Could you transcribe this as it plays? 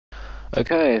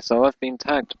Okay, so I've been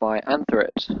tagged by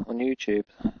Anthrit on YouTube.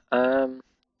 Um,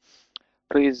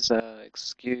 Please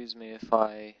excuse me if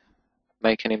I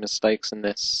make any mistakes in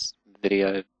this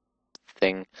video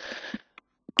thing,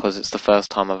 because it's the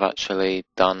first time I've actually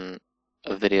done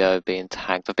a video being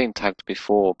tagged. I've been tagged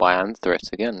before by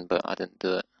Anthrit again, but I didn't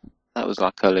do it. That was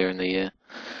like earlier in the year.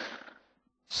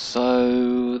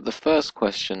 So, the first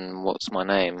question, what's my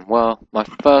name? Well, my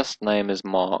first name is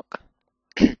Mark.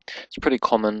 It's pretty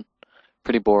common,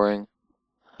 pretty boring,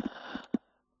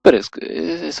 but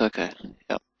it's okay.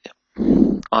 Yep.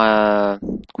 Uh,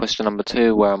 Question number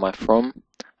two, where am I from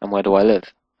and where do I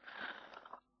live?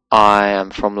 I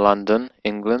am from London,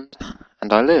 England,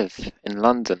 and I live in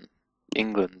London,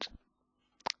 England.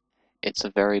 It's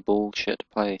a very bullshit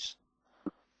place.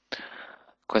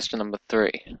 Question number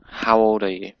three, how old are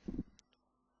you?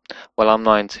 Well, I'm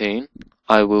 19.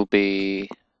 I will be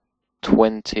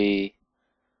 20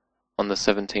 on the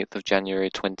 17th of January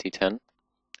 2010,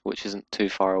 which isn't too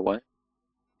far away.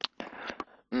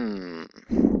 Hmm.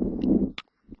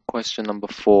 Question number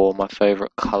four, my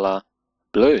favourite colour.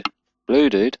 Blue. Blue,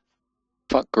 dude.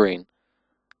 Fuck green.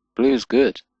 Blue's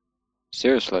good.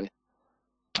 Seriously.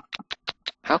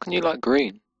 How can you like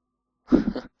green?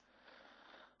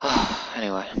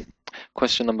 Anyway,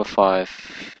 question number five.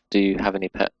 Do you have any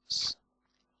pets?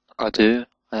 I do.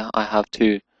 I have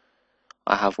two.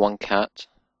 I have one cat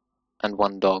and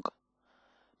one dog.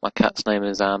 My cat's name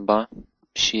is Amber.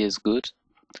 She is good.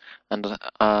 And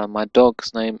my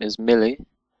dog's name is Millie.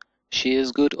 She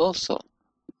is good also.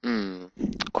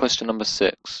 Question number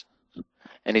six.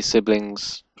 Any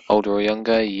siblings, older or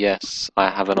younger? Yes, I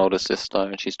have an older sister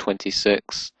and she's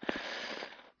 26.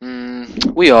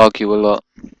 We argue a lot.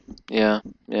 Yeah,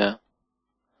 yeah.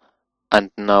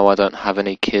 And no, I don't have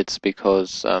any kids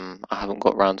because I haven't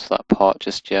got round to that part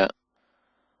just yet.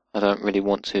 I don't really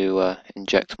want to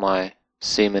inject my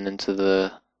semen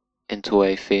into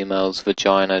a female's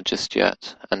vagina just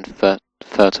yet and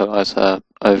fertilize her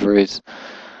ovaries.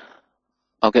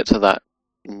 I'll get to that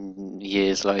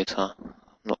years later. I'm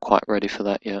not quite ready for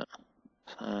that yet.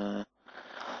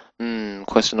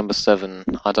 Question number seven.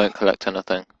 I don't collect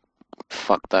anything.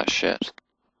 Fuck that shit.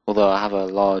 Although I have a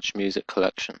large music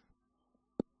collection,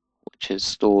 which is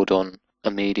stored on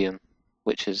a medium,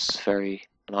 which is very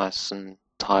nice and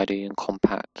tidy and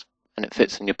compact, and it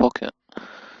fits in your pocket.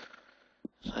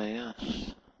 So yeah.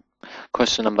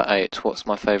 Question number eight. What's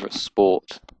my favourite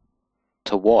sport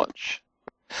to watch?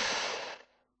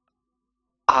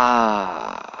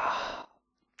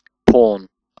 Porn.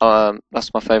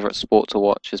 That's my favourite sport to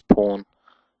watch is porn.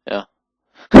 Yeah.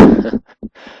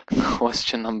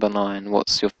 Question number nine.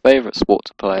 What's your favourite sport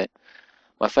to play?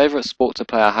 My favourite sport to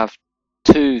play, I have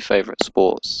two favourite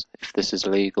sports, if this is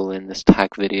legal in this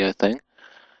tag video thing.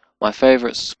 My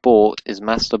favourite sport is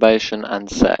masturbation and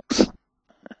sex.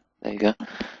 There you go.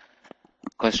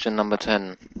 Question number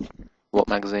 10. What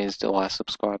magazines do I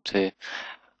subscribe to?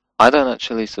 I don't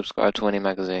actually subscribe to any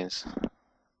magazines.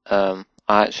 I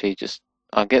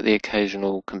get the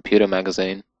occasional computer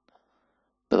magazine,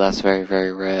 but that's very,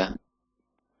 very rare.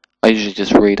 I usually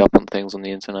just read up on things on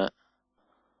the internet.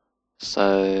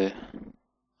 So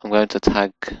I'm going to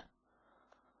tag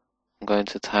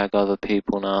other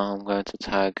people now. I'm going to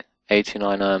tag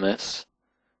 89 Ermis.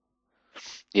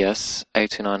 Yes,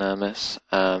 89 Ermis.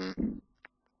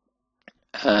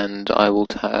 And I will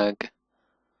tag.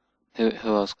 Who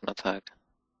else can I tag?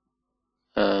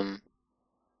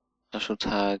 I shall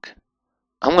tag.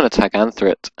 I'm gonna tag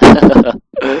Anthrit.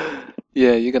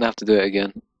 Yeah, you're gonna have to do it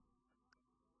again.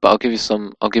 But I'll give you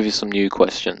some. I'll give you some new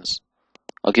questions.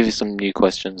 I'll give you some new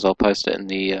questions. I'll post it in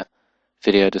the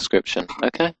video description.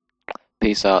 Okay.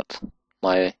 Peace out,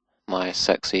 my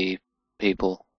sexy people.